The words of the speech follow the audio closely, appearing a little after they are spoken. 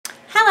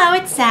Hello,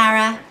 it's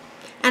Sarah,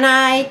 and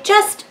I'm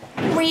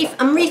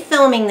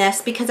refilming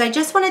this because I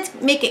just wanted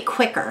to make it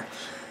quicker.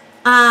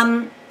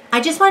 I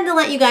just wanted to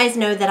let you guys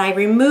know that I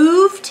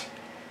removed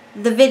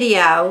the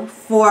video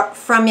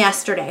from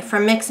yesterday,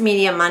 from Mixed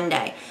Media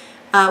Monday.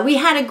 We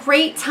had a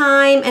great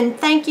time, and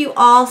thank you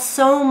all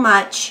so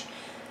much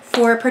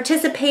for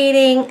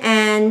participating.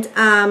 And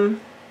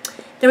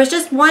there was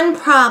just one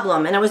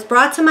problem, and it was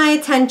brought to my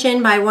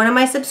attention by one of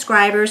my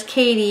subscribers,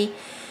 Katie,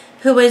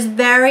 who was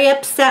very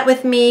upset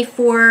with me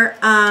for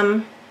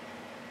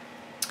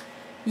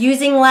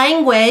using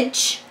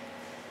language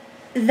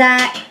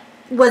that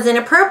was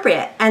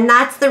inappropriate, and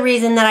that's the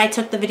reason that I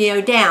took the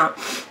video down.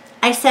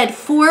 I said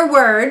 4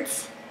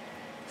 words,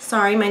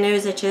 sorry, my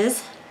nose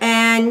itches,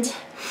 and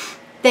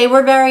they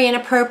were very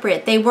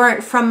inappropriate. They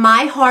weren't from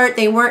my heart,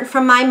 they weren't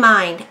from my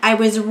mind. I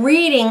was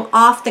reading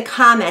off the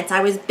comments.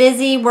 I was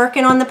busy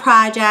working on the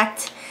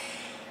project,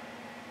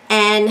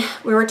 and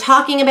we were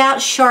talking about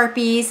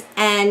Sharpies,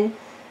 and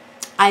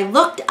I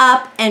looked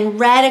up and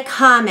read a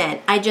comment.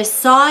 I just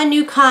saw a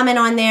new comment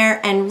on there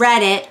and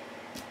read it,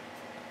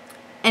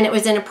 and it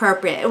was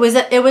inappropriate. It was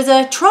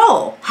a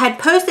troll had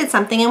posted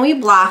something, and we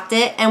blocked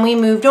it and we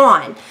moved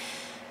on.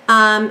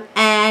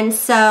 And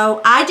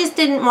so I just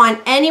didn't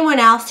want anyone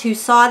else who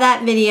saw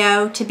that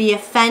video to be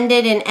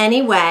offended in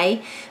any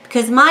way,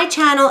 because my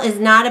channel is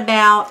not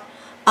about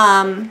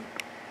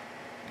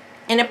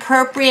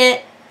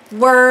inappropriate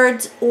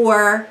words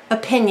or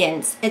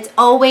opinions. It's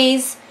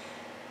always,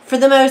 for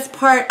the most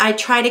part, I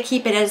try to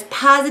keep it as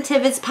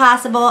positive as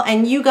possible,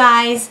 and you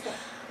guys,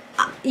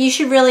 you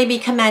should really be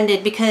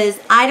commended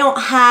because I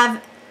don't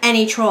have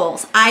any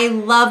trolls. I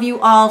love you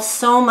all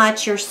so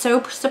much. You're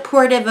so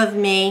supportive of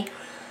me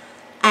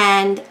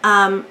and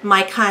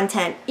my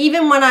content.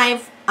 Even when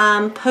I've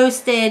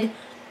posted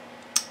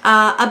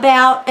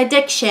about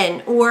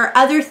addiction or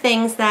other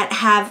things that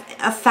have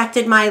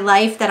affected my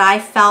life that I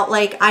felt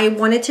like I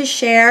wanted to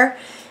share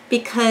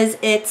because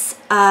it's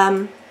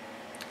a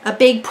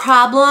big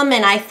problem,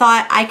 and I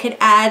thought I could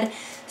add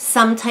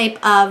some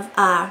type of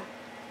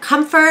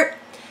comfort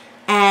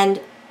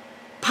and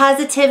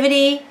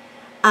positivity.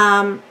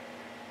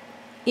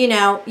 You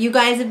know, you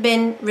guys have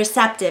been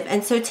receptive,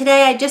 and so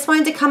today I just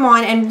wanted to come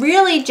on and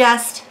really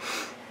just,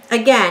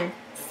 again,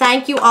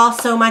 thank you all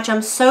so much.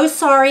 I'm so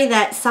sorry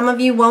that some of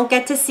you won't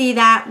get to see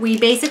that. We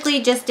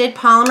basically just did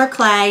polymer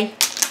clay.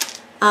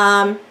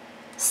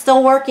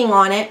 Still working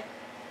on it.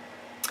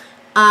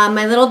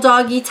 My little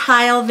doggy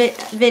tile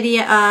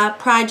video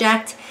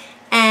project,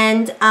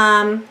 and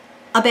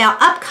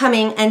about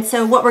upcoming. And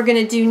so what we're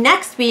going to do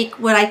next week,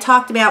 what I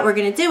talked about we're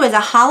going to do, is a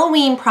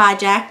Halloween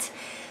project.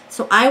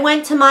 So I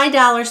went to my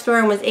dollar store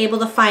and was able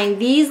to find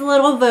these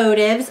little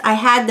votives. I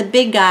had the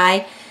big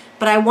guy,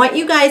 but I want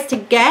you guys to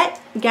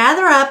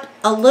gather up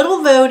a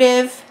little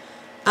votive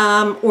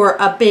or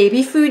a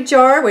baby food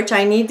jar, which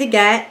I need to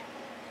get,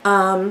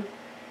 a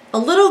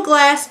little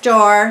glass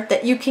jar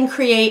that you can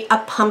create a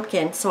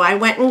pumpkin. So I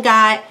went and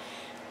got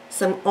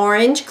some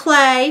orange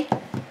clay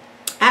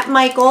at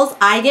Michael's.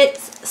 I get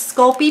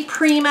Sculpey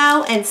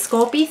Primo and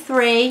Sculpey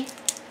 3.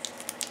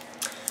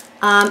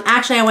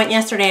 Actually, I went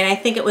yesterday, and I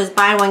think it was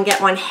buy one,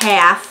 get one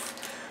half,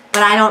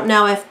 but I don't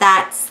know if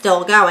that's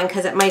still going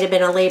because it might have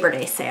been a Labor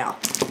Day sale.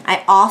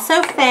 I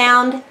also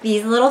found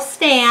these little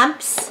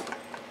stamps,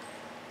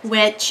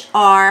 which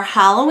are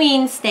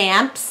Halloween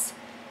stamps.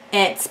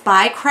 It's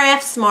by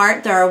Craft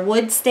Smart. They're a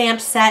wood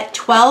stamp set,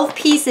 12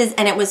 pieces,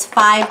 and it was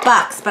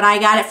 $5, but I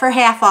got it for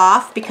half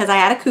off because I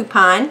had a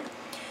coupon.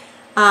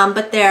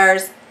 But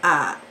there's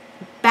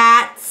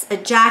bats, a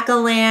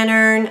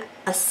jack-o'-lantern,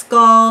 a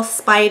skull,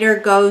 spider,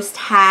 ghost,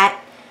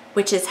 hat,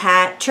 witch's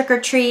hat,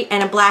 trick-or-treat,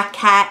 and a black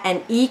cat,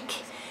 and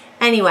eek.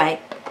 Anyway,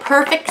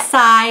 perfect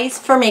size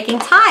for making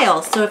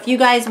tiles. So if you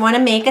guys want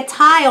to make a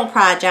tile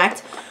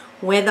project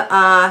with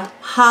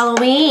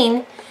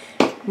Halloween,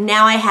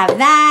 now I have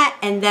that,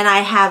 and then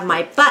I have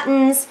my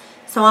buttons,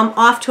 so I'm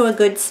off to a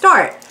good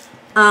start.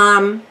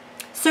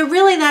 So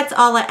really that's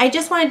all. I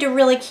just wanted to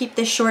really keep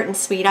this short and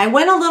sweet. I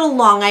went a little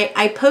long.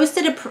 I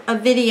posted a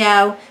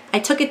video, I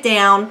took it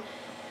down,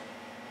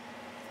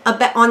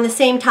 on the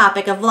same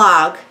topic, a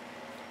vlog,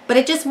 but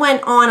it just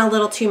went on a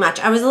little too much.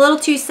 I was a little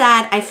too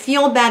sad. I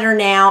feel better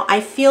now. I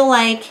feel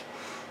like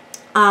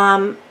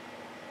I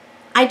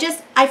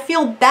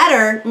feel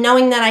better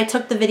knowing that I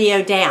took the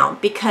video down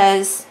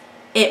because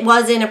it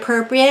was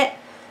inappropriate,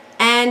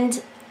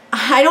 and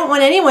I don't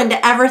want anyone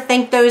to ever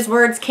think those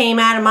words came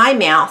out of my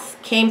mouth,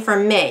 came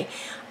from me.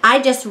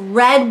 I just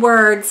read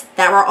words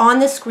that were on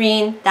the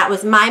screen. That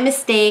was my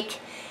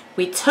mistake.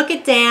 We took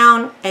it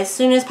down as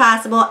soon as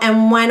possible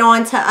and went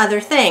on to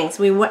other things.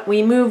 We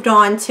moved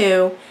on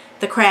to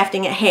the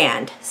crafting at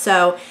hand.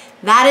 So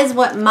that is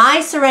what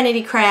my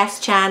Serenity Crafts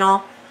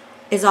channel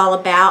is all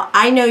about.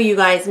 I know you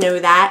guys know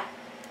that.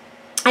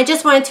 I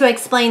just wanted to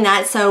explain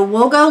that. So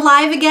we'll go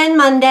live again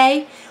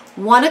Monday,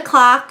 1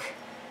 o'clock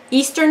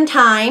Eastern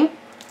Time.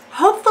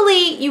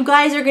 Hopefully you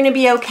guys are going to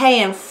be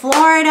okay in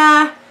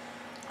Florida.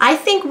 I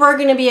think we're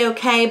going to be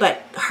okay,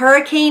 but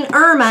Hurricane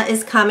Irma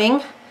is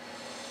coming.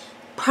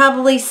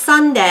 probably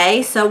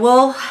Sunday, so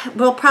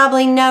we'll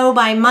probably know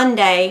by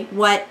Monday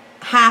what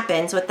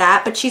happens with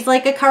that. But she's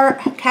like a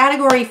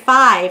category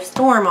 5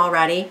 storm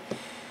already.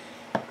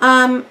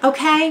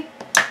 Okay,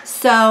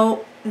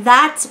 so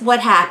that's what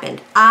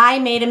happened. I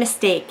made a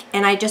mistake,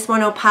 and I just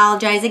want to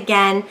apologize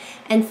again,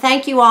 and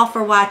thank you all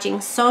for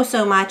watching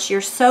so much.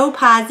 You're so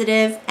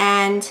positive,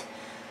 and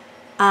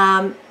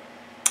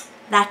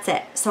that's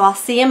it. So I'll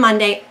see you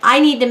Monday. I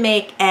need to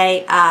make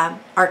a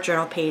art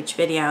journal page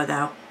video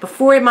though.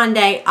 Before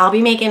Monday, I'll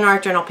be making an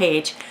art journal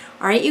page.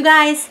 All right, you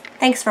guys,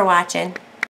 thanks for watching.